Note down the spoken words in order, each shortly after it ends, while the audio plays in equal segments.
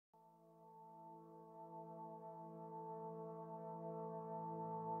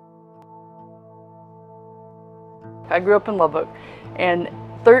I grew up in Lubbock, and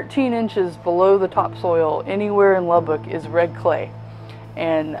 13 inches below the topsoil anywhere in Lubbock is red clay.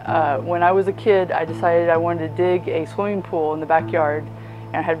 And when I was a kid, I decided I wanted to dig a swimming pool in the backyard,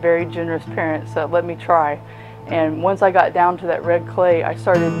 and I had very generous parents that let me try. And once I got down to that red clay, I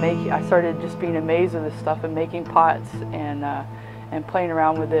started just being amazed with this stuff and making pots and playing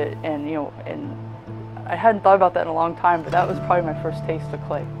around with it. And and I hadn't thought about that in a long time, but that was probably my first taste of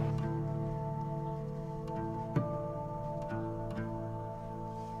clay.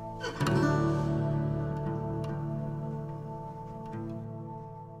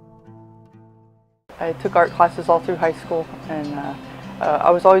 I took art classes all through high school, and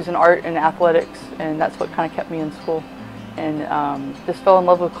I was always in art and athletics, and that's what kind of kept me in school, and just fell in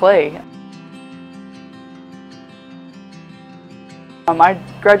love with clay. I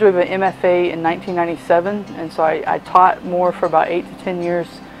graduated with an MFA in 1997, and so I taught more for about 8 to 10 years,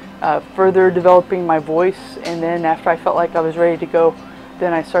 further developing my voice, and then after I felt like I was ready to go,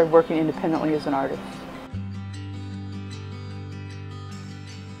 then I started working independently as an artist.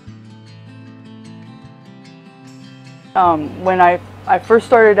 When I first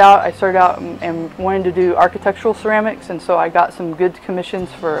started out, and wanted to do architectural ceramics, and so I got some good commissions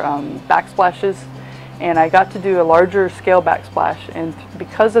for backsplashes, and I got to do a larger scale backsplash, and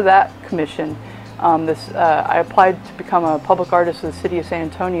because of that commission, I applied to become a public artist with the city of San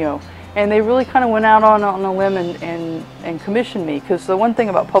Antonio, and they really kind of went out on a limb and commissioned me, because the one thing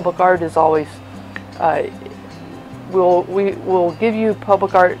about public art is always we will give you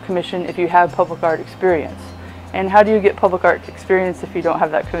public art commission if you have public art experience. And how do you get public art experience if you don't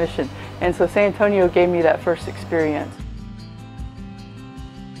have that commission? And so San Antonio gave me that first experience.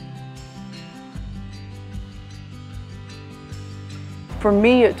 For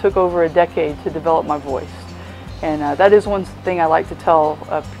me, it took over a decade to develop my voice. And that is one thing I like to tell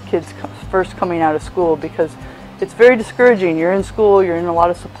kids first coming out of school, because it's very discouraging. You're in school, you're in a lot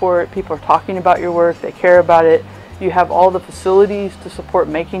of support, people are talking about your work, they care about it, you have all the facilities to support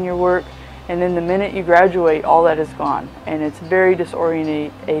making your work. And then the minute you graduate, all that is gone, and it's very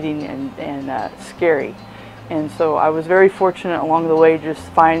disorientating and scary. And so I was very fortunate along the way to just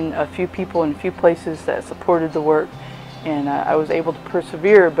find a few people in a few places that supported the work, and I was able to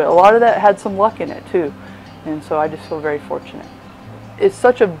persevere, but a lot of that had some luck in it too, and so I just feel very fortunate. It's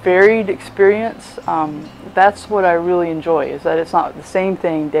such a varied experience. That's what I really enjoy, is that it's not the same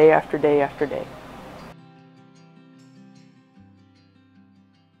thing day after day after day.